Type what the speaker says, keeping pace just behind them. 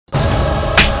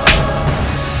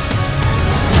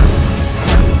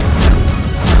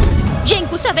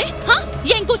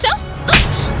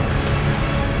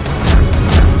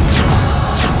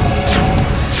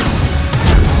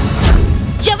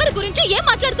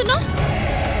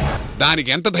మాట్లాడుతున్నావు? దానికి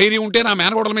ఎంత ధైర్యం ఉంటే నా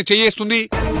మేనగోడల మీద చేయేస్తుంది?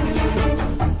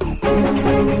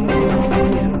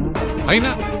 అయినా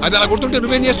అది అలా కొడుతుంటే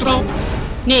నువ్వేం చేస్తున్నావు?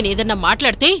 నేనేదన్నా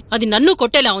మాట్లాడితే అది నన్ను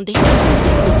కొట్టేలా ఉంది.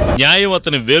 న్యాయం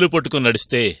అతని వేలు పట్టుకుని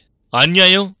నడిస్తే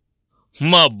అన్యాయం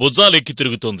మా భుజాలెక్కి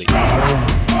తిరుగుతుంది.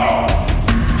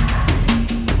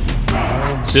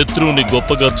 శత్రువుని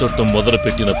గొప్పగా చూడటం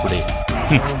మొదలుపెట్టినప్పుడే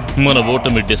మన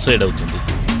ఓటమి డిసైడ్ అవుతుంది.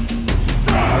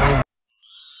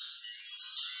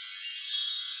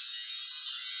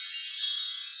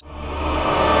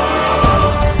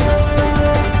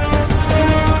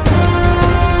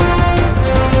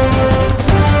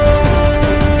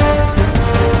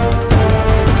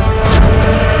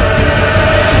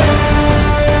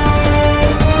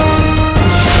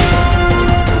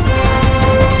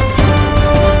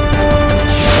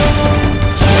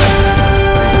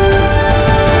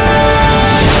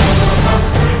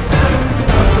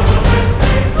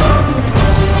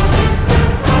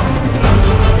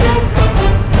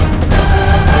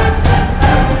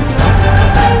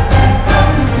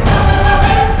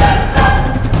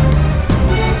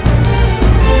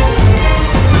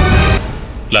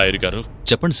 లాయర్ గారు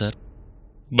చెప్పండి సార్.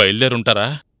 బయలుదేరుంటారా?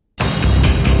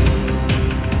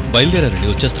 బయలుదేరారండి,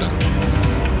 వచ్చేస్తున్నారు.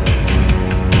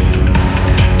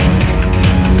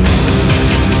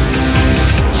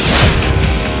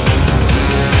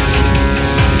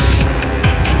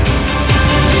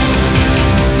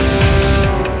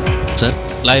 సార్,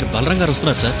 లాయర్ బలరాం గారు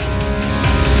వస్తున్నారు సార్.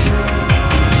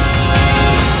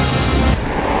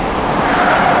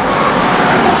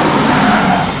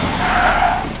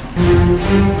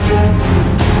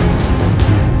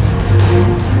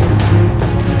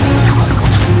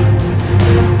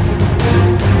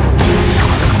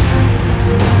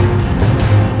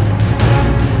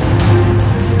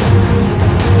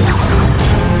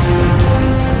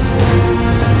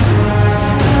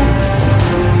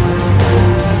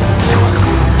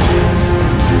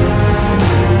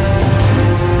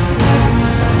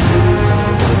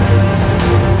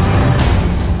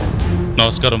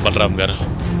 నమస్కారం బలరాం గారు.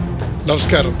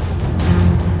 నమస్కారం.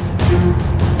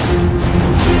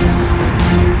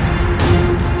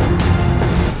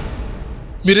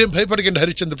 మీరేం భయపడకండి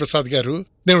హరిశ్చంద్ర ప్రసాద్ గారు,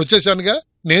 నేను వచ్చేసానుగా,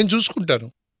 నేను చూసుకుంటాను.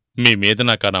 మీ మీద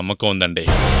నాకు ఆ నమ్మకం ఉందండి.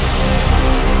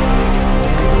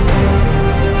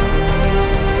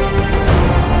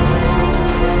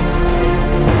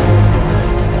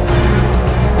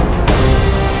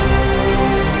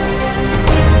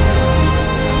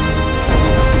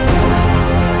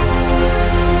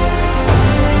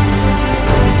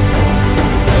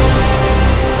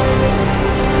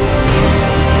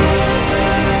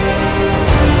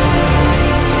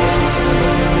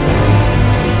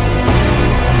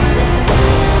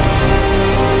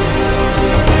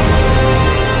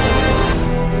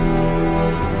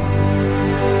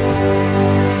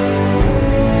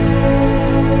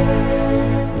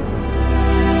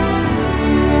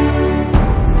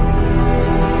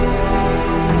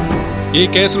 ఈ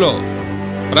కేసులో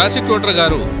ప్రాసిక్యూటర్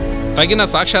గారు తగిన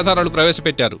సాక్ష్యాధారాలు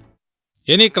ప్రవేశపెట్టారు.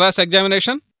 Any cross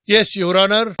examination? Yes your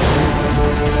honour.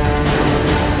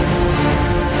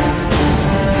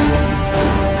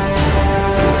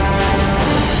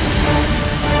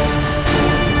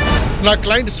 నా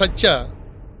క్లయింట్ సత్య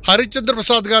హరిశ్చంద్ర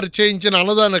ప్రసాద్ గారు చేయించిన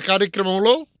అన్నదాన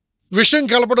కార్యక్రమంలో విషం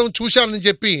కలపడం చూశానని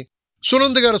చెప్పి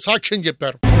సునంద గారు సాక్ష్యం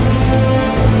చెప్పారు.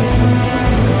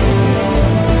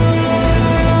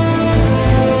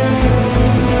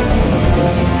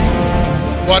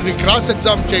 వారిని క్రాస్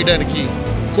ఎగ్జామ్ చేయడానికి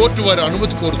కోర్టు వారి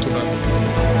అనుమతి కోరుతున్నారు.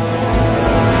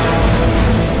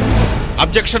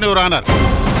 Objection your honour.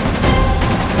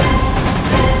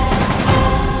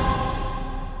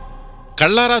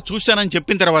 కళ్ళారా చూశానని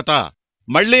చెప్పిన తర్వాత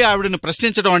మళ్లీ ఆవిడని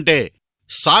ప్రశ్నించడం అంటే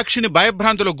సాక్షిని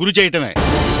భయభ్రాంతులకు గురి చేయటమే.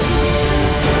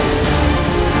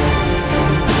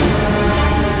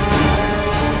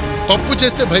 తప్పు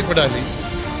చేస్తే భయపడాలి,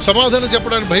 సమాధానం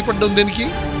చెప్పడానికి భయపడడం దేనికి?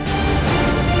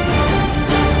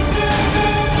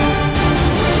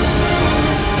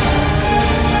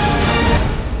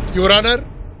 యువర్ ఆనర్,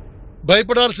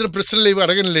 భయపడాల్సిన ప్రశ్నలు ఏవి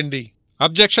అడగనులేండి.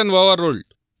 Objection over ruled.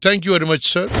 Thank you very much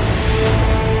sir.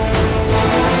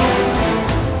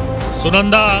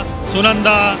 Sunanda,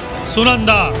 Sunanda,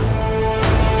 Sunanda.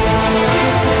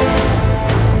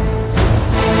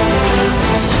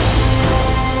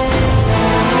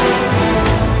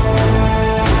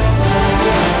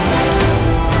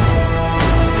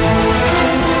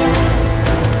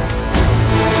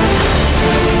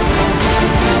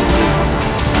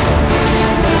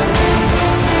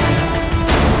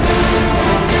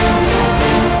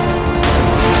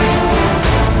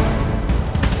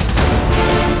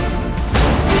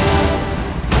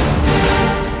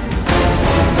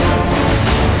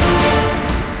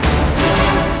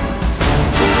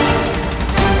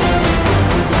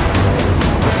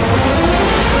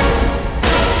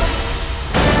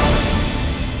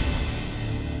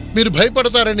 మీరు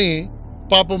భయపడతారని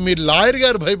పాపం మీ లాయర్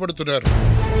గారు భయపడుతున్నారు.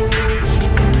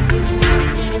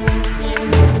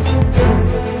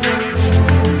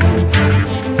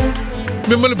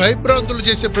 మిమ్మల్ని భయభ్రాంతులు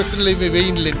చేసే ప్రశ్నలు ఇవి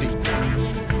వేయండి.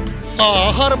 ఆ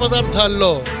ఆహార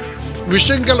పదార్థాల్లో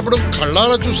విషం కలపడం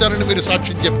కళ్ళారా చూశారని మీరు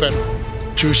సాక్ష్యం చెప్పారు.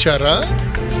 చూశారా?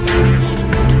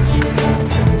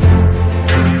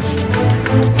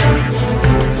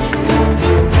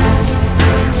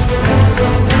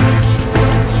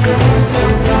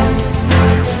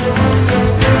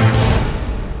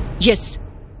 ఎస్,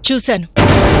 చూశాను.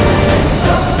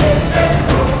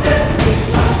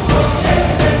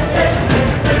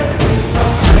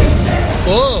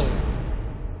 ఓ,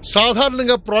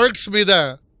 సాధారణంగా ప్రోడక్ట్స్ మీద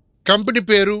కంపెనీ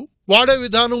పేరు, వాడే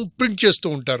విధానం ప్రింట్ చేస్తూ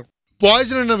ఉంటారు.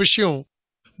 పాయిజన్ అన్న విషయం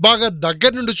బాగా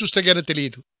దగ్గర నుండి చూస్తే గానీ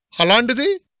తెలియదు. అలాంటిది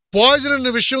పాయిజన్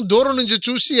అన్న విషయం దూరం నుంచి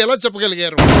చూసి ఎలా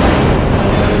చెప్పగలిగారు?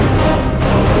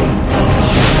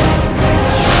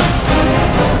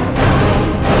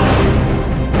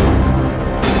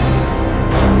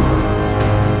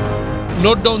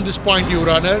 Note down this point, Your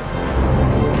Honor.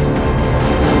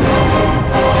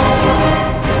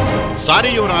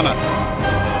 Sorry your honour,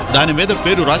 దాని మీద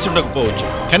పేరు రాసి ఉండకపోవచ్చు,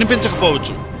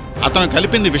 కనిపించకపోవచ్చు. అతను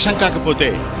కలిపింది విషం కాకపోతే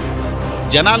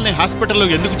జనాల్ని హాస్పిటల్లో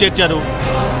ఎందుకు చేర్చారు?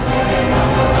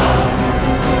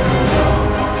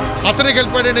 అతనే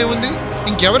కలిపాడనే ఉంది,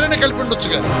 ఇంకెవరైనా కలిపి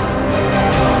ఉండొచ్చుగా.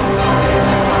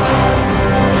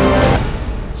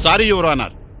 Sorry your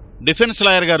honour, defence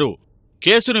lawyer గారు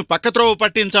కేసుని పక్కత్రోవ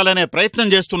పట్టించాలనే ప్రయత్నం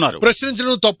చేస్తున్నారు.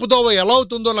 ప్రశ్నించడం తప్పుదోవ ఎలా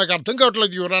అవుతుందో నాకు అర్థం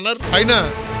కావట్లేదు యువర్ ఆనర్. అయినా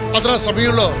అతను ఆ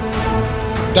సమయంలో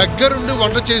దగ్గరుండి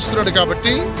వంట చేస్తున్నాడు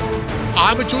కాబట్టి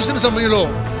ఆమె చూసిన సమయంలో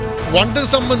వంటకు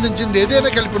సంబంధించింది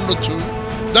ఏదైనా కలిపి ఉండొచ్చు.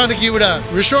 దానికి ఈవిడ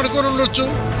విషం అనుకుని ఉండొచ్చు.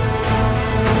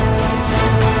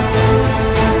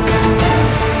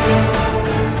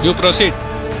 You proceed.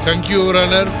 Thank you your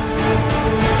honour.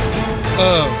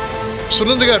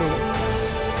 Sunand గారు,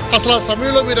 అసలు ఆ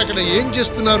సమయంలో మీరు అక్కడ ఏం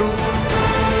చేస్తున్నారు?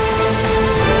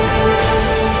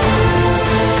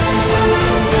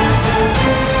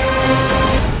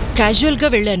 క్యాజువల్గా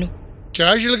వెళ్ళాను.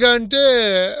 క్యాజువల్గా అంటే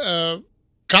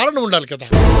కారణం ఉండాలి కదా.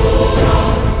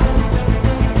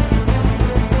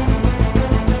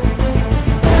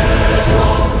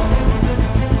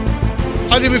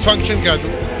 అది మీ ఫంక్షన్ కాదు.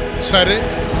 సరే,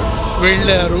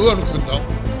 వెళ్ళారు అనుకుందాం.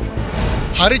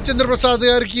 హరిశ్చంద్ర ప్రసాద్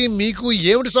గారికి మీకు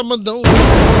ఏమిటి సంబంధం?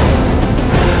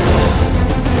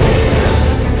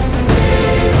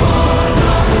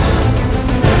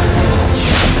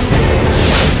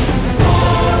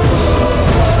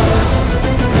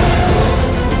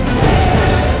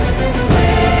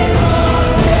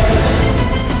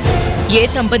 ఏ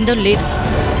సంబంధం లేదు.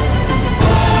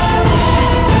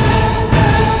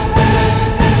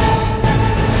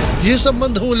 ఏ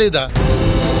సంబంధం లేదా?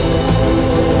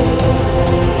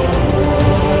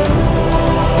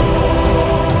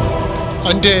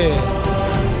 అంటే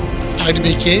ఆయన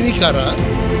మీకేమీ కారా?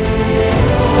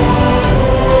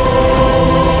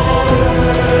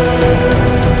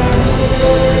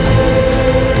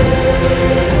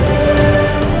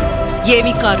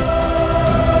 ఏమీ car.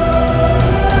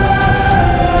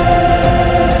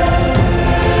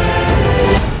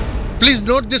 Please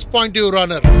note this point your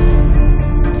honour.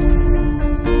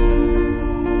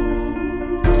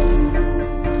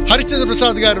 Harishchandra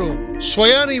Prasad గారు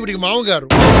స్వయాన ఈవిడికి మామగారు.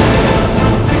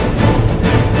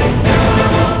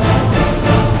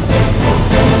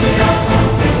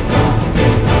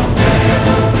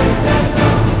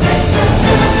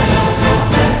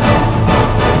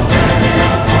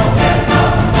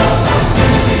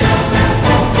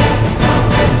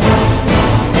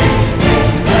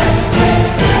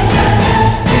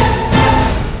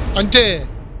 అంటే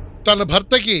తన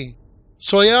భర్తకి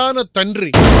స్వయాన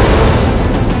తండ్రి.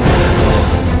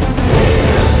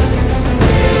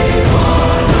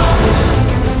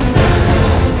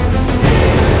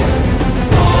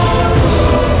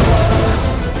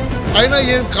 అయినా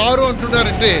ఏం కారు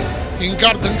అంటున్నారంటే ఇంకా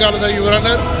అర్థం కాలేదా యువర్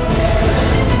ఆనర్?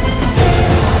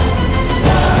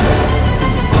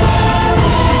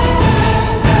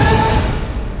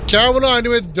 కేవలం ఆయన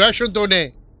మీద ద్వేషంతోనే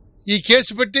ఈ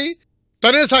కేసు పెట్టి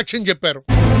తనే సాక్ష్యం చెప్పారు.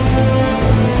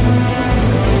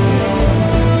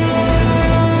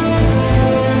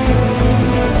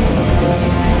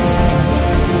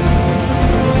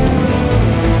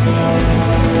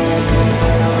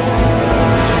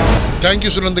 థ్యాంక్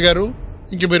యూ సునంద్ గారు,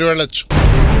 ఇంక మీరు వెళ్ళొచ్చు.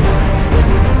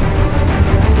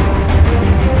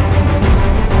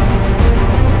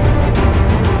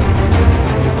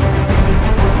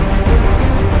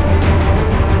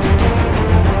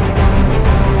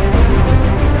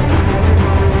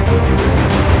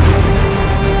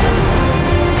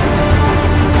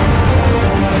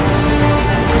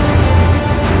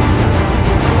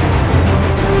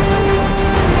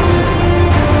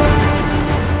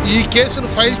 కేసును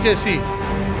ఫైల్ చేసి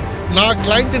నా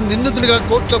క్లయింట్ నిందితుడిగా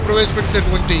కోర్టులో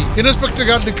ప్రవేశపెట్టినటువంటి ఇన్స్పెక్టర్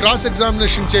గారిని క్రాస్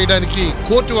ఎగ్జామినేషన్ చేయడానికి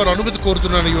కోర్టు వారు అనుమతి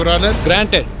కోరుతున్నాను your honour.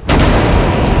 Granted.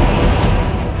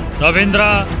 Ravindra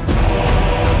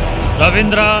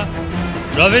Ravindra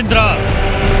Ravindra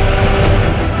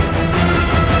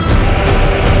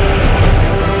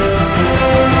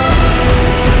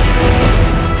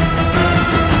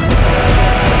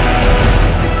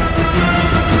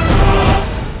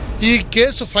ఈ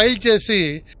కేసు ఫైల్ చేసి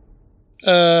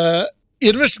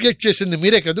ఇన్వెస్టిగేట్ చేసింది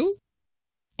మీరే కదూ?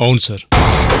 అవును సార్.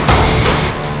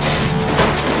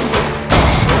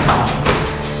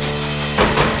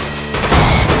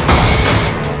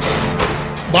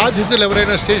 బాధితులు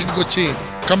ఎవరైనా స్టేషన్కి వచ్చి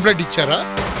కంప్లైంట్ ఇచ్చారా?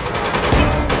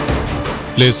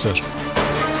 లేదు సార్.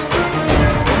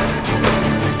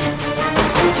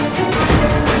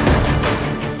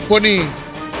 పోనీ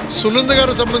సునంద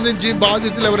గారు సంబంధించి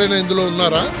బాధితులు ఎవరైనా ఇందులో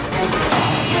ఉన్నారా?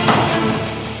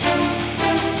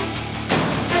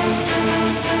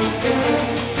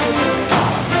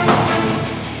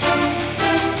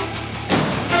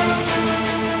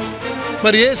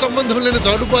 మరి ఏ సంబంధం లేని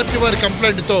థర్డ్ పార్టీ వారి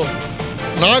కంప్లైంట్తో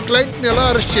నా క్లయింట్ని ఎలా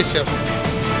అరెస్ట్ చేశారు?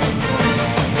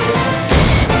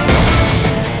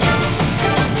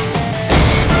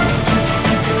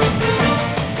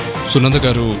 సునంద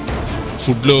గారు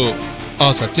ఫుడ్లో ఆ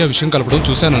సత్య విషయం కలపడం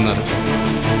చూశానన్నారు.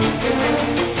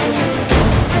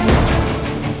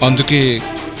 అందుకే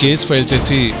కేసు ఫైల్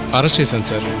చేసి అరెస్ట్ చేశాను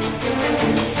సార్.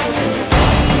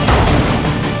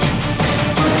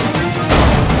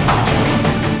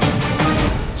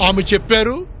 ఆమె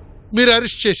చెప్పారు, మీరు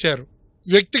అరెస్ట్ చేశారు.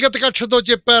 వ్యక్తిగత కక్షతో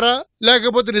చెప్పారా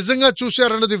లేకపోతే నిజంగా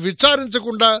చూశారన్నది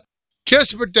విచారించకుండా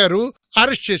కేసు పెట్టారు,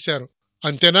 అరెస్ట్ చేశారు,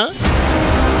 అంతేనా?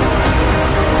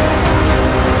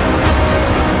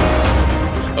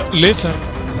 లేదు సార్,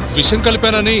 విషయం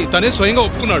కలిపానని తనే స్వయంగా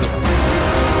ఒప్పుకున్నాడు.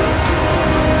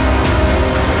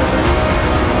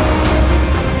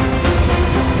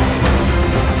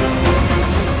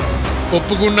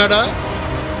 ఒప్పుకున్నాడా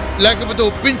లేకపోతే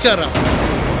ఒప్పించారా?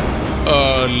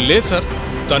 లేదు సార్,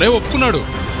 తనే ఒప్పుకున్నాడు.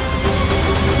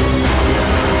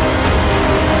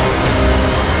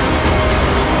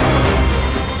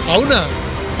 అవునా?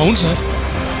 అవును సార్.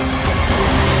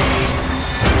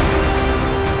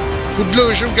 ఫుడ్లో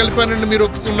విషయం కలిపానని మీరు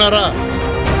ఒప్పుకున్నారా?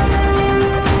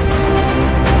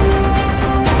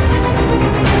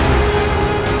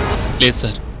 లేదు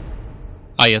సార్,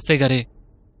 ఆ ఎస్ఐ గారే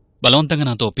బలవంతంగా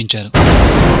నాతో ఒప్పించారు.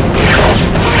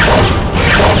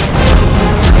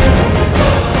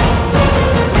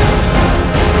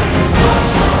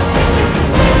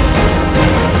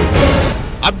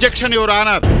 Objection your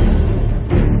honour.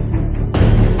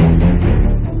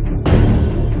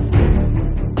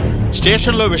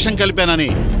 స్టేషన్లో విషం కలిపానని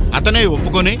అతనే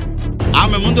ఒప్పుకొని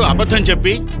ఆమె ముందు అబద్ధం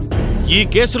చెప్పి ఈ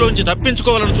కేసులోంచి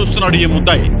తప్పించుకోవాలని చూస్తున్నాడు ఈ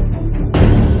ముద్దాయి.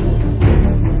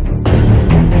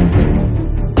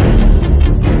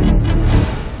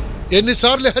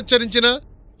 ఎన్నిసార్లు హెచ్చరించినా,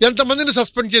 ఎంతమందిని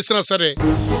సస్పెండ్ చేసినా సరే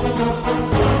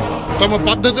తమ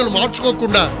పద్ధతులు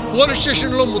మార్చుకోకుండా పోలీస్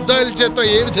స్టేషన్లో ముద్దాయిల చేత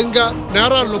ఏ విధంగా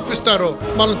నేరాలు నొప్పిస్తారో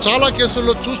మనం చాలా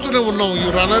కేసుల్లో చూస్తూనే ఉన్నాం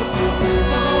యువర్ ఆనర్.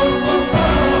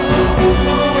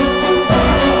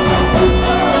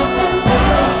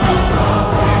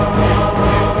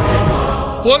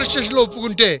 పోలీస్ స్టేషన్లో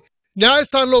ఒప్పుకుంటే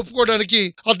న్యాయస్థానంలో ఒప్పుకోవడానికి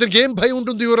అతనికి ఏం భయం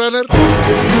ఉంటుంది your honour?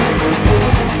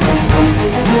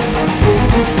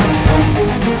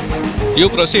 You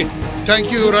proceed. Thank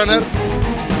you your honour.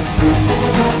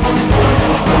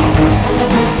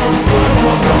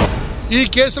 ఈ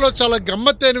కేసులో చాలా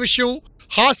గమ్మత్తైన విషయం,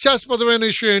 హాస్యాస్పదమైన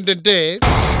విషయం ఏంటంటే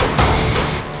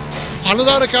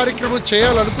అన్నదాన కార్యక్రమం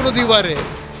చేయాలనుకున్నది వారే,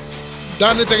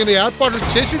 దాన్ని తగిన ఏర్పాట్లు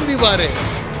చేసింది వారే.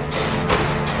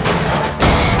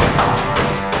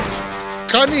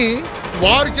 కానీ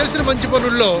వారు చేసిన మంచి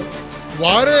పనుల్లో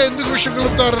వారే ఎందుకు విషయం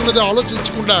కలుపుతారన్నది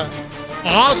ఆలోచించకుండా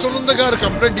ఆ సునంద గారు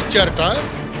కంప్లైంట్ ఇచ్చారట,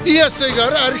 ఈ ఎస్ఐ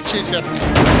గారు అరెస్ట్ చేశారట.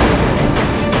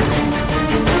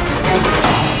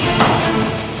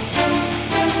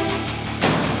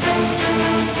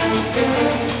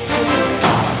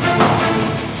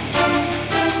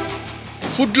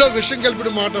 ఫుడ్లో విషం కలిపిన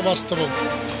మాట వాస్తవం,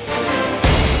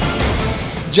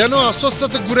 జనం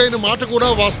అస్వస్థతకు గురైన మాట కూడా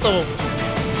వాస్తవం.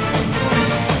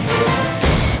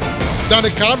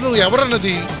 దానికి కారణం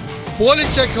ఎవరన్నది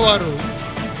పోలీస్ శాఖ వారు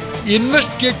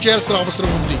ఇన్వెస్టిగేట్ చేయాల్సిన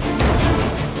అవసరం ఉంది.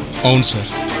 అవును సార్.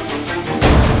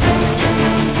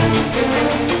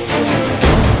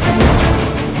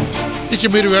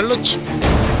 ఇక మీరు వెళ్ళొచ్చు.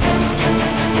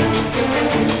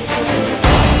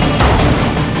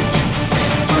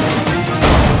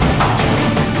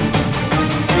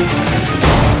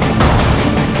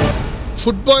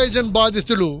 ఫుడ్ పాయిజన్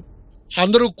బాధితులు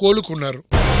అందరూ కోలుకున్నారు.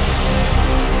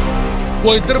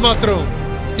 ఓ ఇద్దరు మాత్రం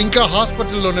ఇంకా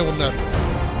హాస్పిటల్లోనే ఉన్నారు.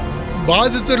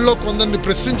 బాధితుల్లో కొందరిని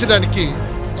ప్రశ్నించడానికి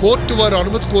కోర్టు వారు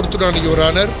అనుమతి కోరుతున్నాను your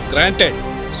honour. Granted.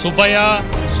 Subbaiah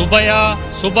Subbaiah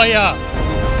Subbaiah.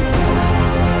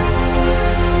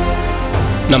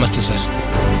 నమస్తే సార్.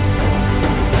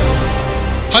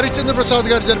 హరిచంద్ర ప్రసాద్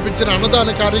గారు జరిపించిన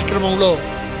అన్నదాన కార్యక్రమంలో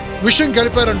విషం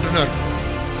కలిపారంటున్నారు.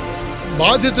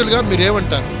 బాధితులుగా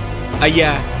మీరేమంటారు?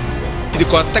 అయ్యా, ఇది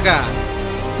కొత్తగా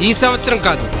ఈ సంవత్సరం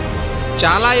కాదు,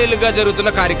 చాలా ఏళ్లుగా జరుగుతున్న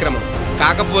కార్యక్రమం.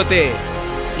 కాకపోతే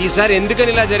ఈసారి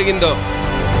ఎందుకని ఇలా జరిగిందో.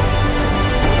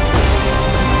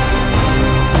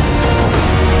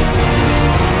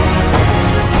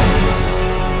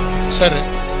 సరే,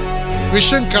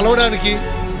 విషయం కలవడానికి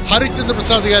హరిచంద్ర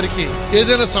ప్రసాద్ గారికి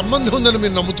ఏదైనా సంబంధం ఉందని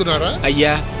మీరు నమ్ముతున్నారా?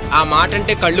 అయ్యా, ఆ మాట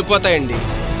అంటే కళ్ళు పోతాయండి.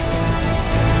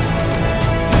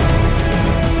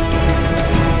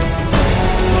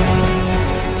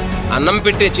 అన్నం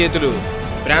పెట్టే చేతులు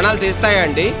ప్రాణాలు తీస్తాయా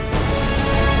అండి?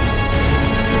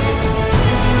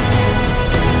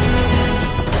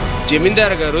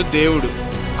 జమీందారు గారు దేవుడు,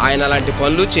 ఆయన అలాంటి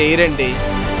పనులు చేయరండి.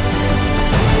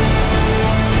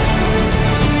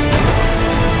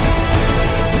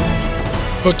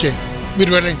 ఓకే,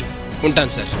 మీరు వెళ్ళండి.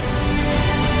 ఉంటాను సార్.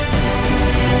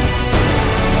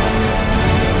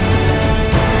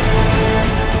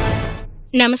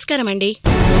 నమస్కారం అండి.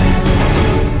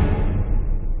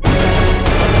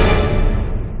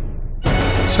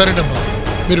 సరేనమ్మా,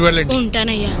 మీరు వెళ్ళండి.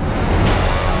 ఉంటానయ్యా.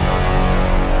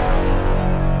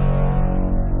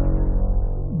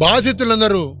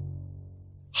 బాధితులందరూ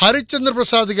హరిచంద్ర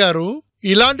ప్రసాద్ గారు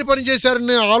ఇలాంటి పని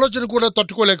చేశారనే ఆలోచన కూడా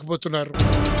తట్టుకోలేకపోతున్నారు.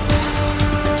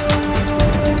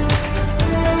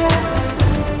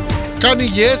 కానీ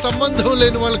ఏ సంబంధం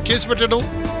లేని వాళ్ళకి కేసు పెట్టడం,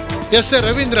 ఎస్ఏ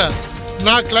రవీంద్ర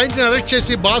నా క్లయింట్ని అరెస్ట్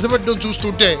చేసి బాధపడడం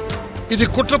చూస్తుంటే ఇది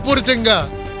కుట్రపూరితంగా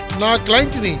నా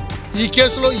క్లయింట్ని ఈ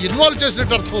కేసులో ఇన్వాల్వ్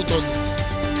చేసినట్టు అర్థమవుతోంది.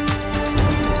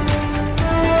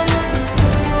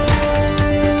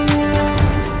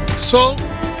 సో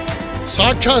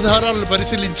సాక్ష్యాధారాలను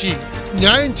పరిశీలించి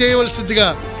న్యాయం చేయవలసిందిగా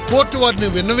కోర్టు వారిని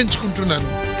విన్నవించుకుంటున్నాను.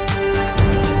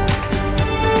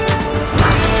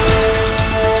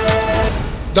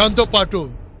 దాంతోపాటు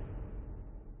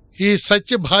ఈ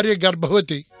సత్య భార్య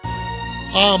గర్భవతి.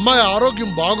 ఆ అమ్మాయి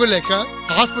ఆరోగ్యం బాగోలేక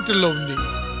హాస్పిటల్లో ఉంది.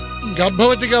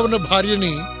 గర్భవతిగా ఉన్న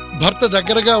భార్యని భర్త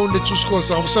దగ్గరగా ఉండి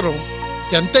చూసుకోవాల్సిన అవసరం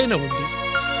ఎంతైనా ఉంది.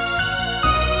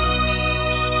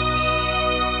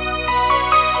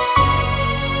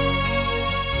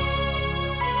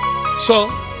 సో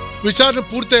విచారణ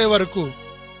పూర్తయ్యే వరకు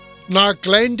నా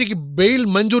క్లయింట్కి బెయిల్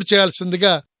మంజూరు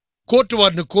చేయాల్సిందిగా కోర్టు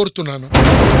వారిని కోరుతున్నాను.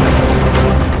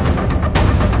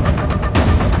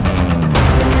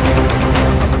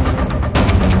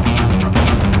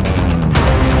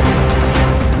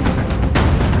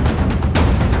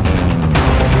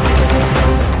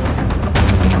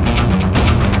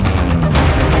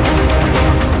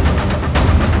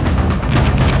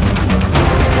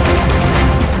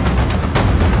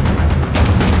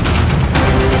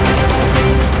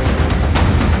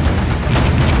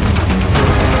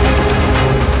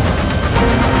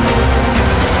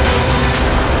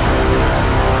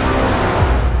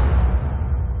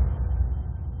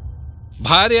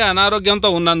 భార్య అనారోగ్యంతో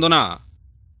ఉన్నందున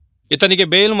ఇతనికి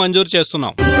బెయిల్ మంజూరు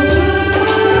చేస్తున్నాం.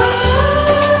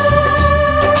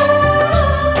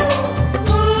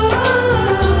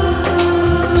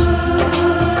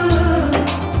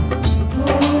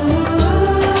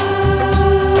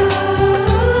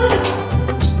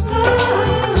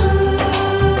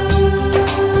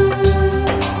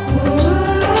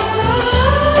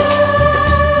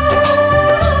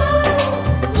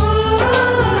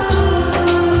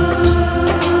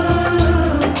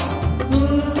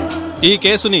 ఈ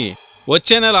కేసుని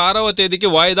వచ్చే నెల 6వ తేదీకి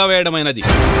వాయిదా వేయడమైనది.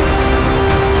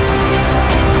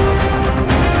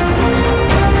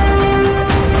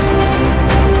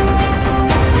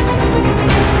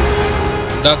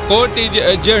 The court is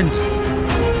adjourned.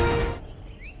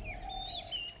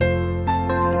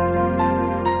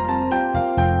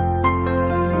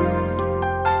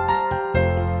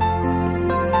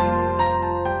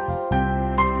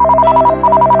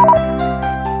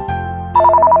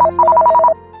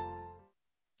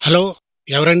 Hello,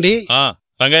 ఎవరండి?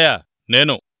 రంగయ్య,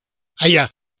 నేను. అయ్యా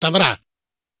తమరా,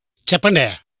 చెప్పండి.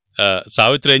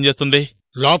 సావిత్రి ఏం చేస్తుంది?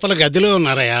 లోపల గదిలో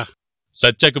ఉన్నారయ్యా.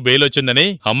 సత్యకు బెయిల్ వచ్చిందని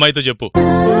అమ్మాయితో చెప్పు.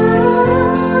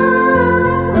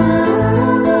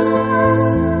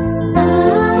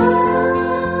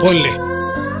 పోన్లే,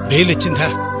 బెయిల్ ఇచ్చిందా?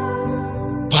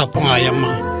 పాపం ఆయమ్మ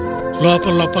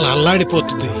లోపల లోపల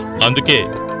అల్లాడిపోతుంది. అందుకే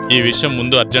ఈ విషయం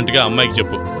ముందు అర్జెంటుగా అమ్మాయికి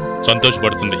చెప్పు,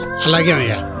 సంతోషపడుతుంది. అలాగే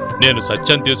అయ్యా, నేను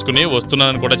సత్యం తీసుకుని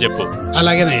వస్తున్నానని కూడా చెప్పు.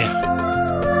 అలాగేనయ్యా.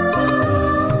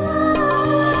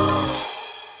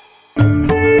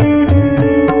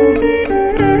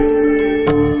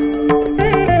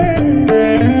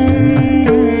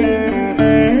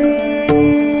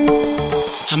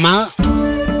 అమ్మా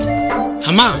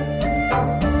అమ్మా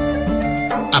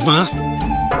అమ్మా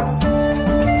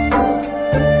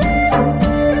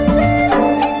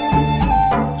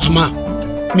అమ్మా,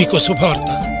 మీకు శుభవార్త.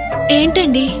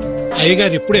 ఏంటండి?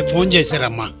 అయ్యగారు ఇప్పుడే ఫోన్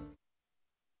చేశారమ్మా.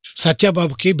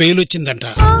 సత్యబాబుకి బెయిల్ వచ్చిందంట.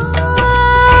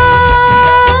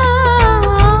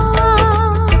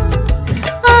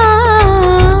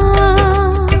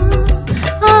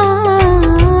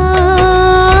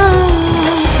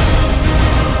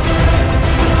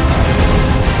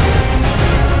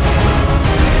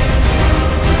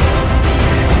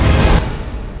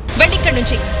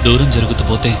 దూరం జరుగుతూ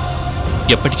పోతే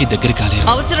ఎప్పటికీ దగ్గర కాలేరు.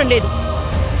 అవసరం లేదు.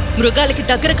 మృగాలకి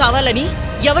దగ్గర కావాలని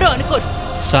ఎవరో అనుకోరు.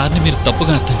 సార్ని మీరు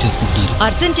తప్పుగా అర్థం చేసుకుంటున్నారు.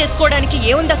 అర్థం చేసుకోవడానికి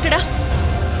ఏముంది అక్కడ?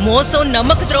 మోసం,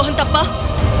 నమ్మక ద్రోహం తప్ప